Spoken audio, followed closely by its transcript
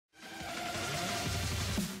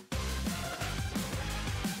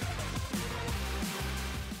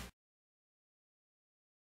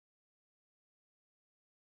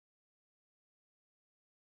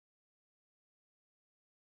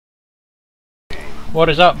What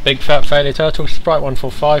is up, Big Fat Failure Turtle? Sprite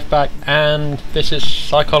 145 back, and this is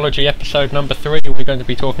Psychology episode number 3. We're going to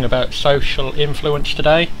be talking about social influence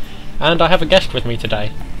today, and I have a guest with me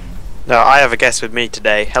today. No, I have a guest with me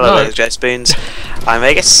today. Hello, ladies and spoons. I'm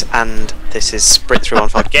Aegis, and this is Sprite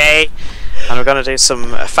 315 Gay, and we're going to do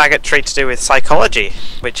some faggotry to do with psychology,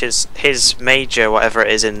 which is his major, whatever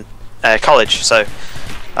it is, in college. So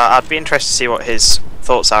I'd be interested to see what his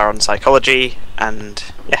thoughts are on psychology, and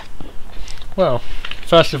yeah. Well,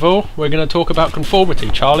 first of all, we're going to talk about conformity.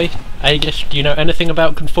 Charlie, Aegis, do you know anything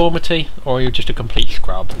about conformity, or are you just a complete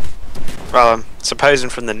scrub? Well, I'm supposing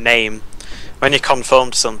from the name, when you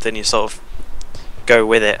conform to something, you sort of go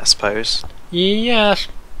with it, I suppose. Yeah, that's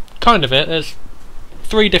kind of it. There's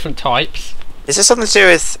 3 different types. Is this something to do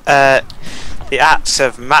with the acts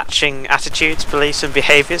of matching attitudes, beliefs and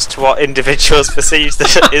behaviours to what individuals perceive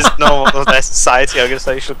that is normal of their society or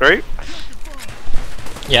social group?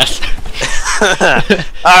 Yes.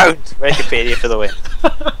 Oh, Wikipedia for the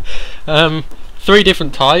win. 3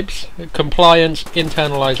 different types: compliance,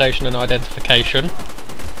 internalisation and identification.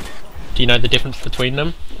 Do you know the difference between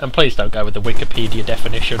them? And please don't go with the Wikipedia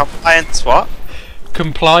definition. Compliance what?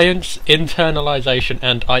 Compliance, internalisation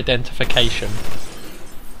and identification.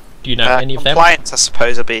 Do you know any of them? Compliance, I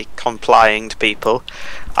suppose, will be complying to people.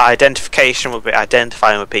 Identification will be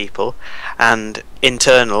identifying with people. And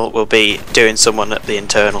internal will be doing someone at the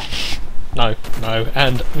internal. No,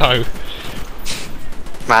 and no.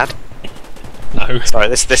 Mad? No. Sorry,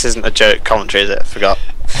 this isn't a joke commentary, is it? I forgot.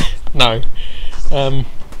 No.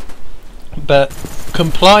 But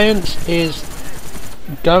compliance is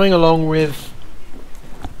going along with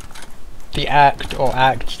the act or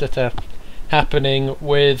acts that are happening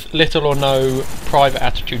with little or no private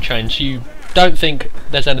attitude change. You don't think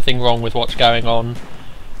there's anything wrong with what's going on.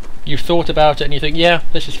 You've thought about it and you think, yeah,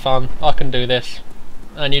 this is fun, I can do this.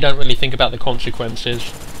 And you don't really think about the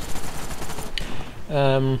consequences.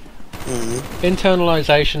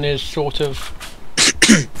 Internalisation is sort of...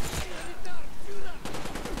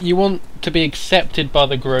 you want to be accepted by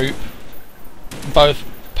the group, both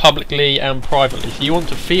publicly and privately. So you want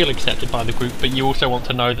to feel accepted by the group, but you also want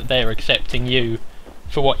to know that they're accepting you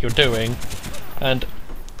for what you're doing. And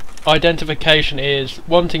identification is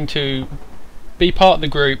wanting to be part of the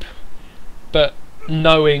group, but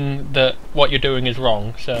knowing that what you're doing is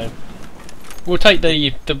wrong. So we'll take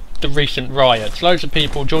the recent riots. Loads of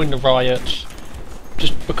people joined the riots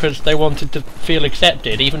just because they wanted to feel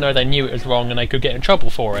accepted, even though they knew it was wrong and they could get in trouble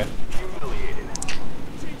for it.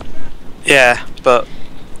 Yeah, but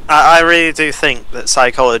I really do think that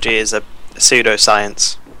psychology is a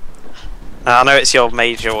pseudoscience. I know it's your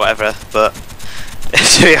major or whatever, but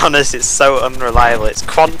to be honest, it's so unreliable. It's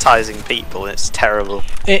quantizing people, and it's terrible.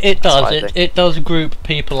 It does. It does group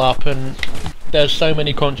people up, and there's so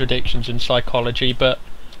many contradictions in psychology, but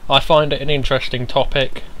I find it an interesting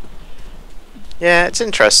topic. Yeah, it's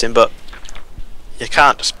interesting, but you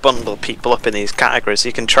can't just bundle people up in these categories.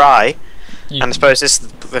 You can try, and I suppose this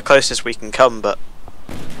is the closest we can come, but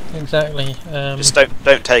exactly. Just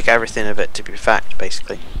don't take everything of it to be fact,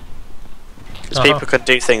 basically. Because people can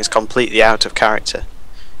do things completely out of character.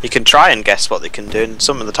 You can try and guess what they can do, and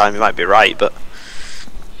some of the time you might be right, but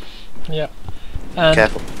yeah.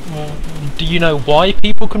 Careful. Do you know why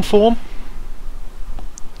people conform?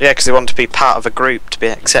 Yeah, because they want to be part of a group to be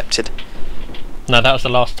accepted. No, that was the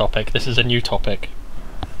last topic. This is a new topic.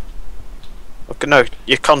 No,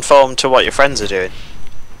 you conform to what your friends are doing.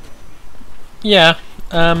 Yeah,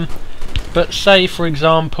 but say for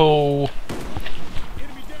example,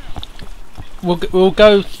 we'll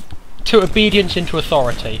go to obedience into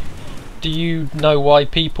authority. Do you know why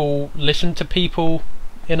people listen to people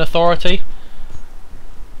in authority?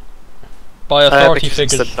 By authority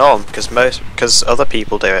figures. It's the norm, because other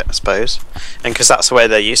people do it, I suppose, and because that's the way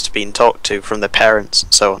they're used to being talked to from their parents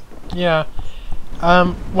and so on. Yeah.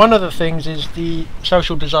 One of the things is the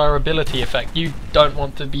social desirability effect. You don't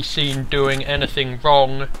want to be seen doing anything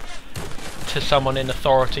wrong to someone in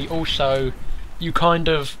authority. Also, you kind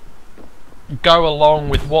of go along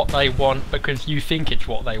with what they want because you think it's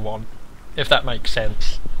what they want, if that makes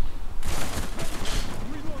sense.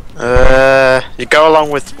 You go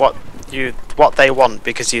along with what they want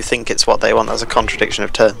because you think it's what they want. That's a contradiction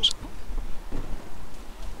of terms.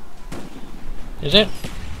 Is it?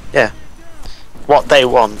 Yeah. What they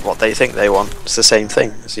want, what they think they want, it's the same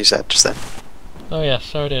thing as you said just then. Oh yes,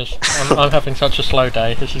 so it is. I'm having such a slow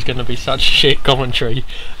day. This is going to be such shit commentary.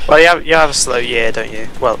 Well, you have a slow year, don't you?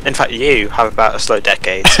 Well, in fact, you have about a slow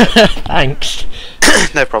decade. So. Thanks.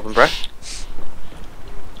 No problem, bro.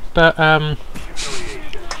 But I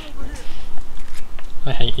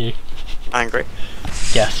hate you. Angry.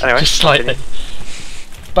 Yes, anyway, just slightly.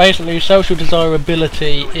 basically, social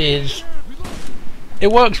desirability is...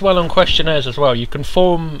 It works well on questionnaires as well. You can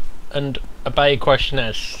form and obey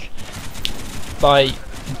questionnaires by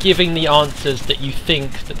giving the answers that you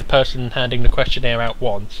think that the person handing the questionnaire out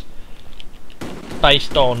wants,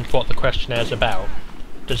 based on what the questionnaire is about.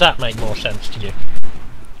 Does that make more sense to you?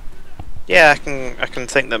 Yeah, I can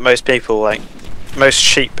think that most people, like most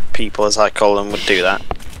sheep people as I call them, would do that,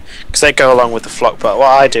 because they go along with the flock. But what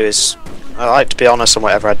I do is I like to be honest on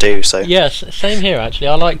whatever I do. So yes, same here actually.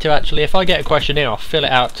 I like to actually, if I get a questionnaire, I'll fill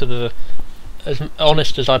it out to the as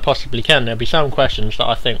honest as I possibly can. There'll be some questions that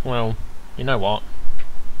I think, well, you know what?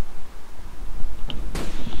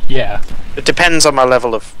 Yeah. It depends on my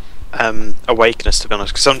level of awakeness, to be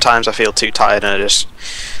honest, because sometimes I feel too tired and I just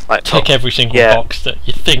like tick every single box that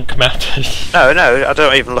you think matters. No, I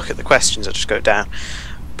don't even look at the questions. I just go down.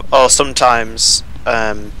 Or sometimes,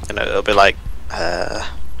 it'll be like,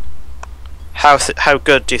 how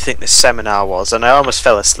good do you think this seminar was? And I almost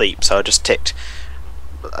fell asleep, so I just ticked.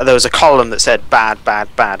 There was a column that said bad,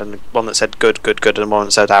 bad, bad, and one that said good, good, good, and one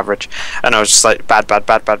that said average. And I was just like bad, bad,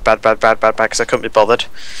 bad, bad, bad, bad, bad, bad, bad, because I couldn't be bothered.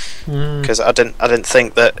 Because I didn't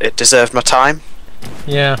think that it deserved my time.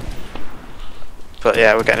 Yeah. But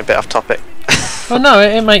yeah, we're getting a bit off topic. Well, no,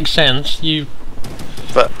 it makes sense.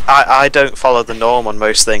 But I don't follow the norm on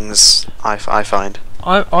most things. I find.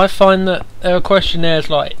 I find that there are questionnaires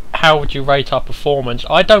like, how would you rate our performance?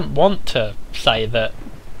 I don't want to say that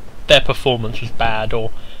their performance was bad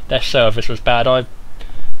or their service was bad. I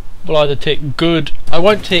will either tick good. I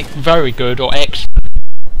won't tick very good or excellent.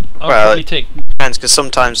 I'll probably tick. Depends, because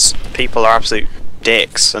sometimes people are absolute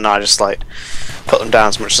dicks, and I just like put them down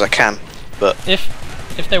as much as I can. But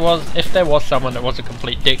if there was someone that was a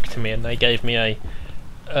complete dick to me and they gave me a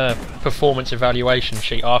performance evaluation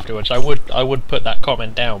sheet afterwards, I would put that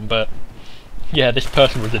comment down. But yeah, this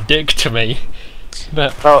person was a dick to me.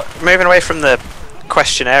 But well, moving away from the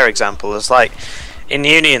questionnaire example, is like in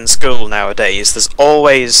uni and school nowadays, there's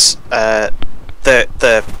always the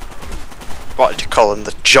what do you call them,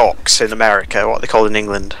 the jocks in America, what they call in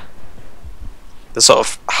England, the sort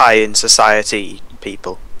of high in society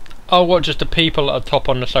people. Oh, what, just the people at the top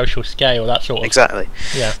on the social scale, that sort of... Exactly.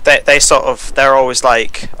 Yeah. They're always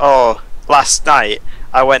like, oh, last night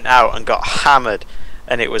I went out and got hammered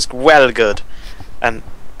and it was well good. And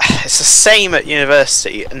it's the same at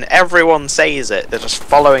university, and everyone says it. They're just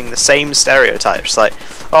following the same stereotypes. Like,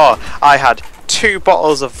 oh, I had 2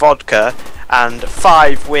 bottles of vodka and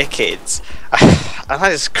 5 wickeds. And I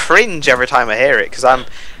just cringe every time I hear it, and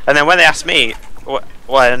then when they ask me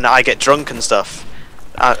when I get drunk and stuff,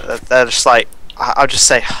 they're just like, I'll just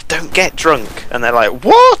say, don't get drunk, and they're like,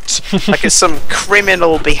 what? Like it's some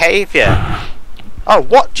criminal behaviour. Oh,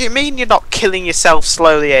 what do you mean you're not killing yourself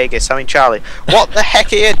slowly, Aegis? I mean, Charlie, what the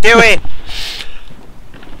heck are you doing?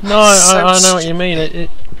 No, I know what you mean.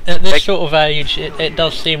 At this sort of age, it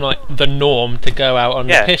does seem like the norm to go out on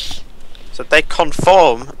the piss. So they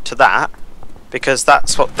conform to that because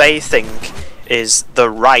that's what they think is the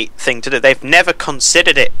right thing to do. They've never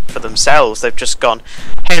considered it for themselves. They've just gone,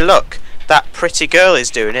 hey, look, that pretty girl is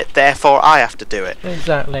doing it, therefore I have to do it.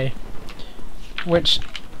 Exactly. Which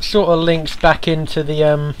sort of links back into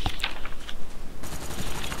the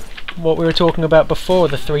what we were talking about before,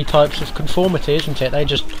 the 3 types of conformity, isn't it? They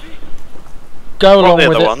just go along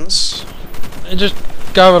with it. Ones? They just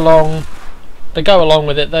go along. They go along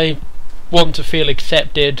with it. They want to feel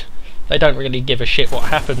accepted. They don't really give a shit what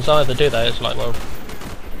happens either, do they? It's like, well,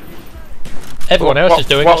 everyone else is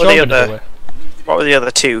doing it, so I'm going to do it. What were the other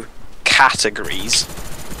 2 categories?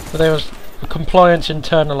 Well, there was compliance,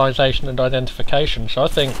 internalisation and identification. So I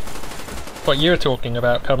think what you're talking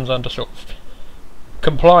about comes under sort of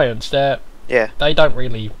compliance. They don't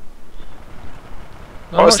really...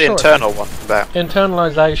 What was the internal one about?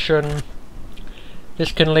 Internalisation.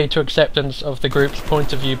 This can lead to acceptance of the group's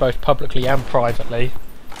point of view both publicly and privately.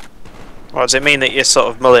 Well, does it mean that you sort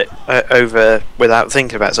of mull it over without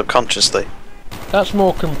thinking about it subconsciously? That's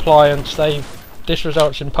more compliance. This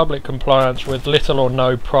results in public compliance with little or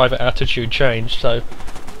no private attitude change. So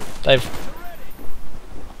it's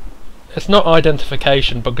not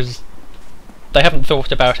identification because they haven't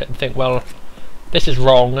thought about it and think, well, this is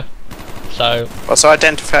wrong. So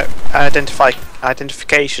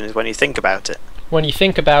identification is when you think about it. When you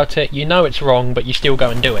think about it, you know it's wrong, but you still go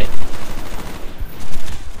and do it.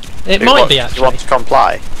 It might be actually. You want to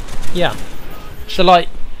comply? Yeah. So like,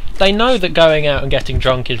 they know that going out and getting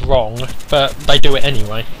drunk is wrong, but they do it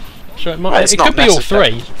anyway. So it might. Well, it could be all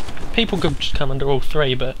 3. People could just come under all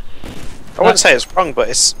 3, but I wouldn't say it's wrong, but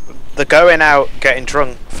it's the going out, getting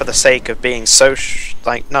drunk for the sake of being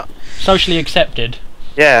not socially accepted.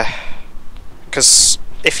 Yeah, because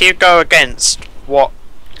if you go against what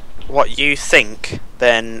you think,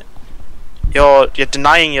 then you're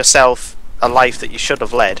denying yourself a life that you should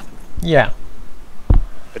have led. Yeah.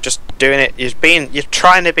 But just doing it, you're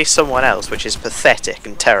trying to be someone else, which is pathetic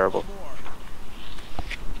and terrible.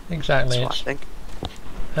 Exactly. That's what I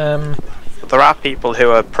think. But there are people who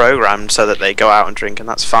are programmed so that they go out and drink, and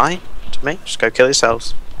that's fine to me. Just go kill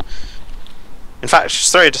yourselves. In fact,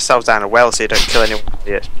 just throw yourselves down a well so you don't kill anyone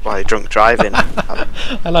while you're drunk driving.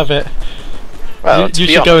 I love it. Well, you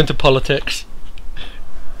should go into politics.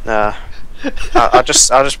 Nah. I'll just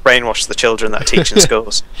brainwash the children that I teach in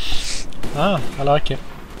schools. Ah, I like it.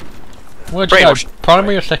 Where'd you go?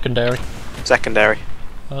 Primary or secondary? Secondary.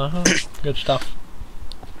 Good stuff.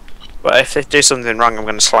 But if they do something wrong, I'm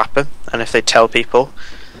going to slap them, and if they tell people,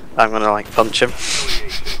 I'm going to like punch them,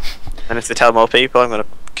 and if they tell more people, I'm going to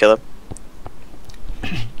kill them.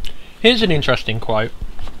 Here's an interesting quote.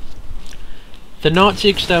 The Nazi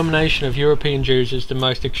extermination of European Jews is the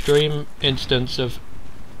most extreme instance of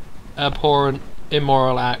abhorrent,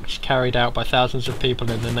 immoral acts carried out by thousands of people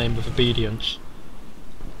in the name of obedience.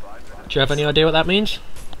 Do you have any idea what that means?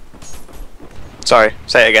 Sorry,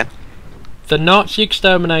 say it again. The Nazi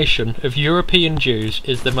extermination of European Jews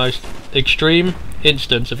is the most extreme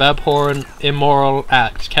instance of abhorrent, immoral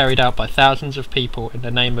acts carried out by thousands of people in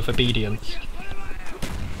the name of obedience.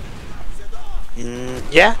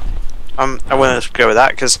 Yeah, I'm willing to go with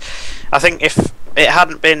that, because I think if it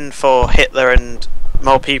hadn't been for Hitler and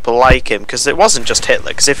more people like him, because it wasn't just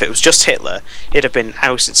Hitler, because if it was just Hitler, he'd have been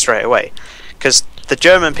ousted straight away. Because the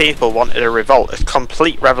German people wanted a revolt, a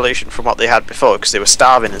complete revolution from what they had before, because they were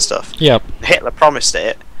starving and stuff. Yep. Hitler promised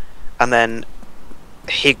it, and then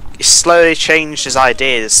he slowly changed his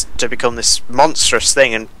ideas to become this monstrous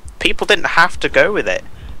thing, and people didn't have to go with it.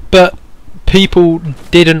 But people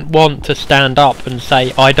didn't want to stand up and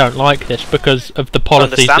say, I don't like this, because of the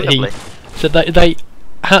policies that he... So they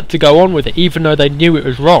had to go on with it, even though they knew it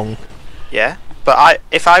was wrong. Yeah, but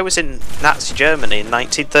if I was in Nazi Germany in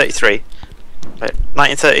 1933...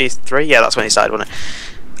 1933, yeah, that's when he started, wasn't it?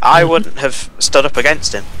 I wouldn't have stood up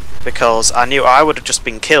against him, because I knew I would have just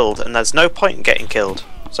been killed, and there's no point in getting killed.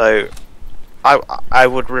 So I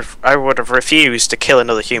would have refused to kill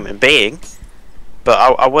another human being, but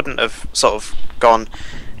I wouldn't have sort of gone,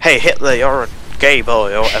 hey Hitler, you're a gay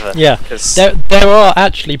boy or whatever. Yeah, there are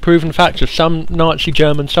actually proven facts of some Nazi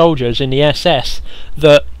German soldiers in the SS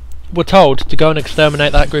that were told to go and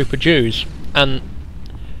exterminate that group of Jews, and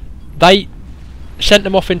they sent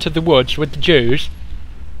them off into the woods with the Jews.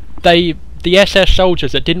 The SS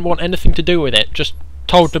soldiers that didn't want anything to do with it just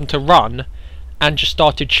told them to run, and just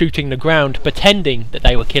started shooting the ground, pretending that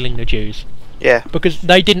they were killing the Jews. Yeah. Because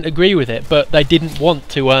they didn't agree with it, but they didn't want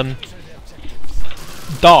to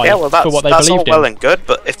die for what they believed in. That's all well and good,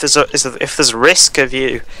 but if there's a risk of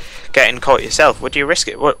you getting caught yourself, would you risk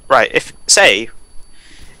it? Right? If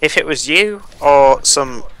it was you or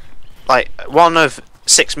some one of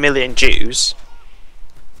 6 million Jews.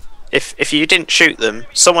 If you didn't shoot them,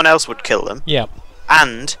 someone else would kill them. Yeah.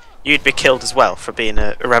 And you'd be killed as well for being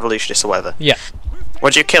a revolutionist or whatever. Yeah.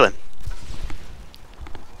 Would you kill him?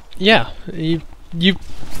 Yeah. You've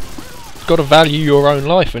got to value your own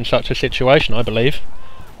life in such a situation, I believe.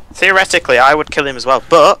 Theoretically, I would kill him as well,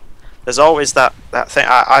 but there's always that thing.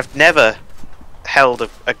 I've never held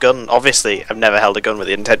a gun. Obviously, I've never held a gun with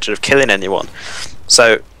the intention of killing anyone.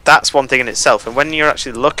 So that's one thing in itself. And when you're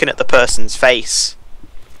actually looking at the person's face,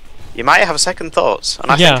 you might have second thoughts, and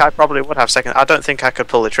I think I probably would have second. I don't think I could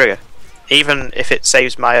pull the trigger, even if it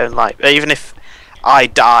saves my own life. Even if I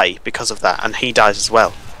die because of that, and he dies as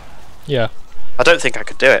well. Yeah. I don't think I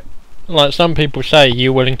could do it. Like some people say,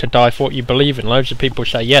 you're willing to die for what you believe in. Loads of people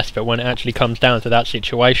say yes, but when it actually comes down to that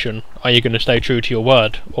situation, are you going to stay true to your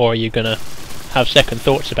word, or are you going to have second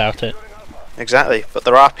thoughts about it? Exactly, but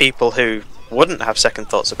there are people who wouldn't have second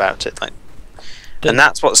thoughts about it, and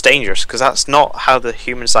that's what's dangerous, because that's not how the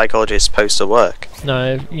human psychology is supposed to work.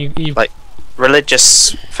 No, you like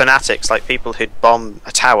religious fanatics, like people who'd bomb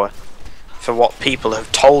a tower for what people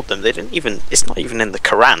have told them. They didn't even. It's not even in the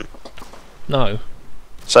Quran. No.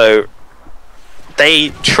 So they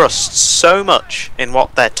trust so much in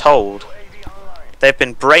what they're told. They've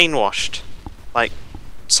been brainwashed,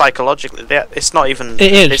 psychologically. It's not even.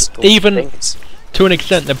 It is even things. To an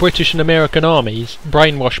extent. The British and American armies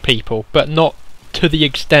brainwash people, but not to the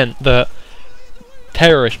extent that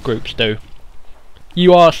terrorist groups do.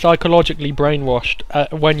 You are psychologically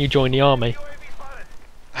brainwashed when you join the army.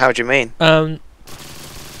 How do you mean?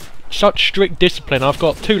 Such strict discipline. I've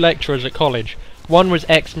got 2 lecturers at college. One was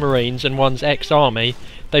ex-Marines and one's ex-Army.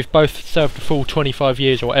 They've both served a full 25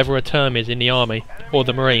 years or whatever a term is in the Army, or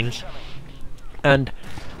the Marines. and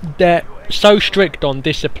they're so strict on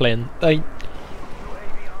discipline.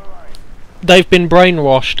 They've been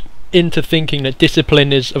brainwashed into thinking that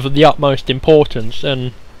discipline is of the utmost importance,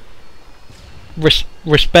 and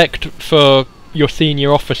respect for your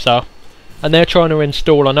senior officer, and they're trying to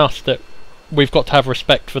install on us that we've got to have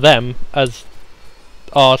respect for them as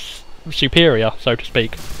our superior, so to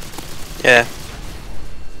speak. Yeah.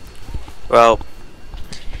 Well,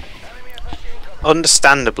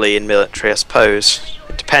 understandably in military, I suppose.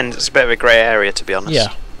 It depends. It's a bit of a grey area, to be honest.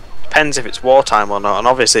 Yeah. Depends if it's wartime or not, and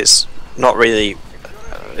obviously it's not really...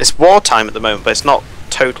 it's wartime at the moment, but it's not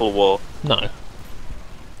total war. No.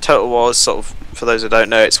 Total war is sort of, for those who don't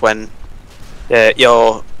know, it's when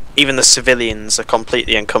even the civilians are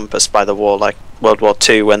completely encompassed by the war, like World War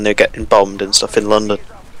II when they're getting bombed and stuff in London.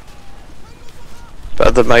 But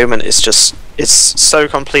at the moment it's so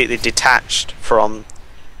completely detached from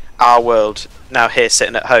our world, now here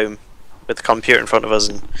sitting at home with the computer in front of us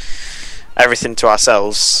and everything to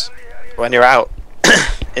ourselves. When you're out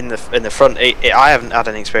in the front, I haven't had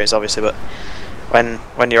any experience obviously, but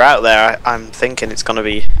when you're out there, I'm thinking it's going to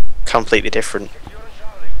be completely different.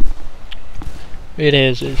 It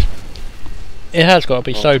is. It has got to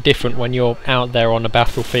be so different when you're out there on the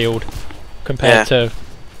battlefield compared to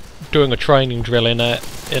doing a training drill in a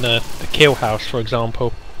kill house, for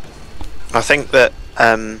example. I think that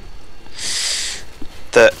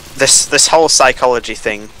this whole psychology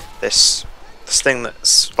thing, this thing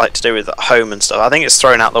that's like to do with at home and stuff, I think it's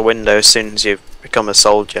thrown out the window as soon as you become a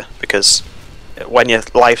soldier, because when your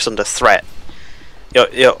life's under threat,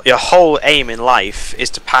 your whole aim in life is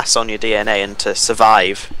to pass on your DNA and to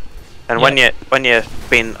survive. And when you're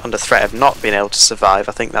being under threat of not being able to survive,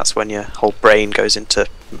 I think that's when your whole brain goes into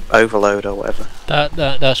overload or whatever.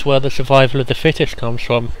 That's where the survival of the fittest comes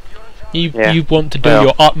from. You want to do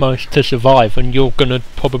your utmost to survive, and you're gonna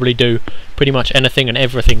probably do pretty much anything and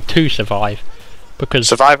everything to survive, because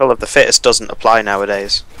survival of the fittest doesn't apply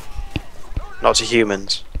nowadays. Not to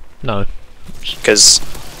humans. No. Because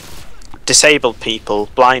disabled people,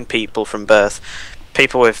 blind people from birth,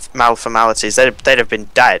 people with malformalities, they'd have been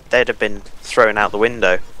dead. They'd have been thrown out the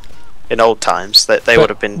window in old times. They would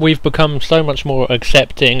have been. We've become so much more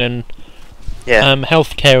accepting, and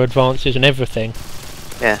healthcare advances and everything.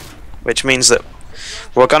 Yeah, which means that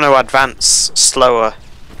we're going to advance slower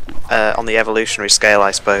on the evolutionary scale,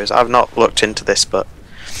 I suppose. I've not looked into this, but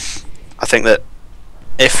I think that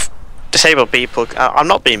if disabled people, I'm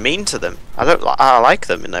not being mean to them. I like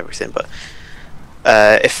them and everything, but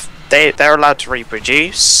if they're allowed to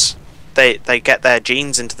reproduce, they get their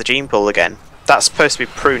genes into the gene pool again. That's supposed to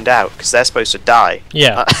be pruned out because they're supposed to die.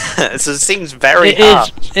 Yeah. So it seems very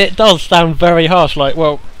harsh. It does sound very harsh. Like,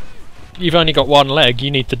 well, you've only got one leg,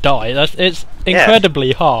 you need to die. It's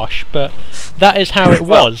incredibly harsh, but that is how it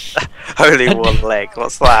was. Only one leg.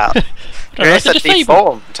 What's that? It's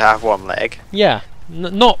deformed to have one leg. Yeah.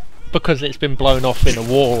 Not because it's been blown off in a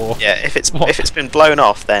war. Yeah, if it's been blown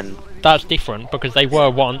off, then that's different, because they were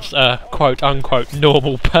once a quote unquote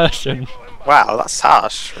normal person. Wow, that's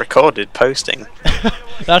harsh. Recorded posting.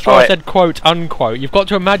 That's why I said quote unquote. You've got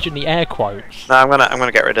to imagine the air quotes. No, I'm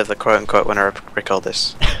gonna get rid of the quote unquote when I record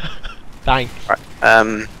this. Thanks. Right.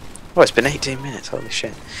 Oh, it's been 18 minutes. Holy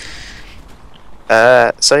shit.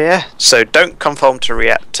 So yeah. So don't conform to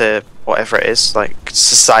react to whatever it is, like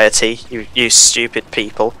society. You stupid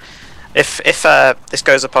people. If this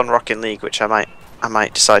goes up on Rockin' League, which I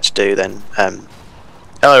might decide to do, then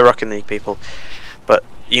hello Rockin' League people, but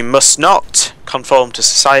you must not conform to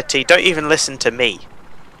society. Don't even listen to me.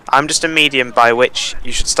 I'm just a medium by which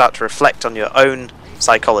you should start to reflect on your own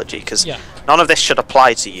psychology, because none of this should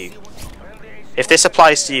apply to you. If this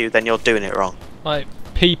applies to you, then you're doing it wrong. Like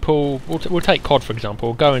people, we'll take COD for example.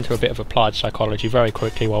 We'll go into a bit of applied psychology very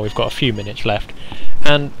quickly while we've got a few minutes left.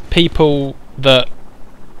 And people that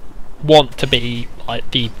want to be like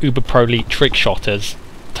the uber pro elite trick shotters,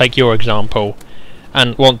 take your example,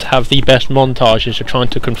 and want to have the best montages, are trying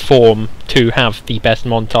to conform to have the best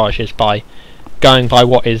montages by going by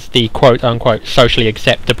what is the quote unquote socially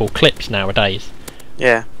acceptable clips nowadays.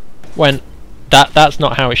 Yeah. When that's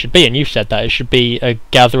not how it should be, and you've said that it should be a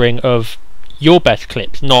gathering of your best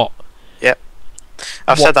clips, not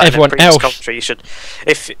I've said that in a previous commentary. You should,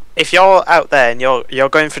 if you're out there and you're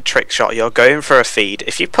going for trick shot, you're going for a feed.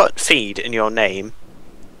 If you put feed in your name,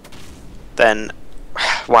 then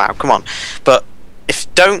wow, come on. But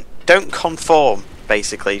if don't conform.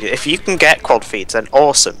 Basically, if you can get quad feeds, then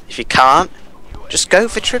awesome. If you can't, just go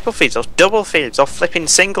for triple feeds or double feeds or flipping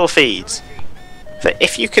single feeds. But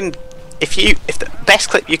if the best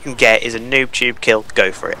clip you can get is a noob tube kill,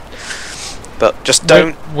 go for it. But just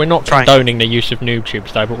don't. We're not condoning the use of noob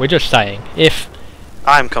tubes though, but we're just saying if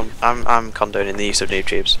I'm condoning the use of noob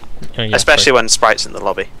tubes, especially when Sprite's in the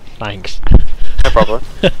lobby. Thanks. No problem.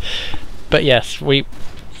 But yes,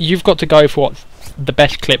 you've got to go for what's the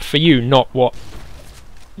best clip for you, not what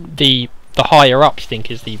the higher ups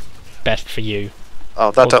think is the best for you.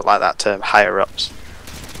 Oh, I don't like that term, higher ups.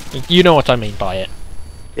 You know what I mean by it.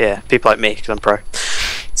 Yeah, people like me, because I'm pro.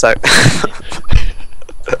 So.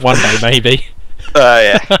 One day, maybe.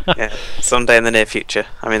 Yeah. Someday in the near future.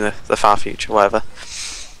 I mean, the far future, whatever.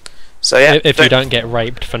 So yeah. If you don't get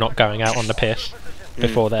raped for not going out on the piss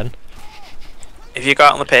before then. If you go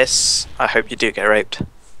out on the piss, I hope you do get raped.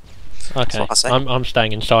 Okay. I'm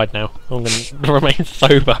staying inside now. I'm going to remain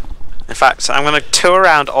sober. In fact, I'm going to tour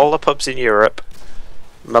around all the pubs in Europe,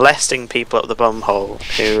 molesting people up the bumhole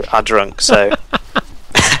who are drunk. So.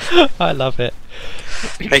 I love it.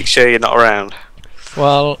 Make sure you're not around.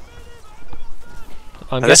 Well,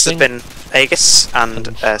 this has been Aegis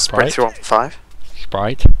and Sprite 315.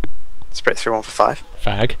 Sprite. Sprite 315.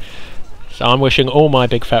 Fag. So I'm wishing all my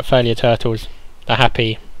big fat failure turtles a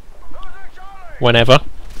happy whenever.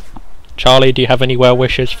 Charlie, do you have any well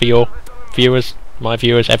wishes for your viewers, my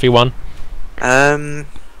viewers, everyone?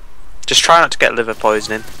 Just try not to get liver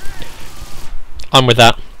poisoning. I'm with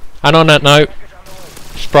that. And on that note,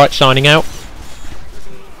 Sprite signing out.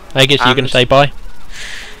 Aegis, you going to say bye?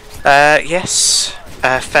 Yes.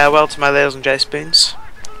 Farewell to my ladles and J-spoons.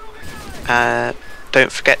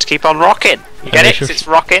 Don't forget to keep on rocking. You get it? 'Cause it's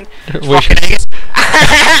rocking. It's rocking, Aegis.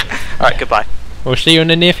 Alright, goodbye. We'll see you in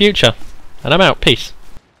the near future. And I'm out. Peace.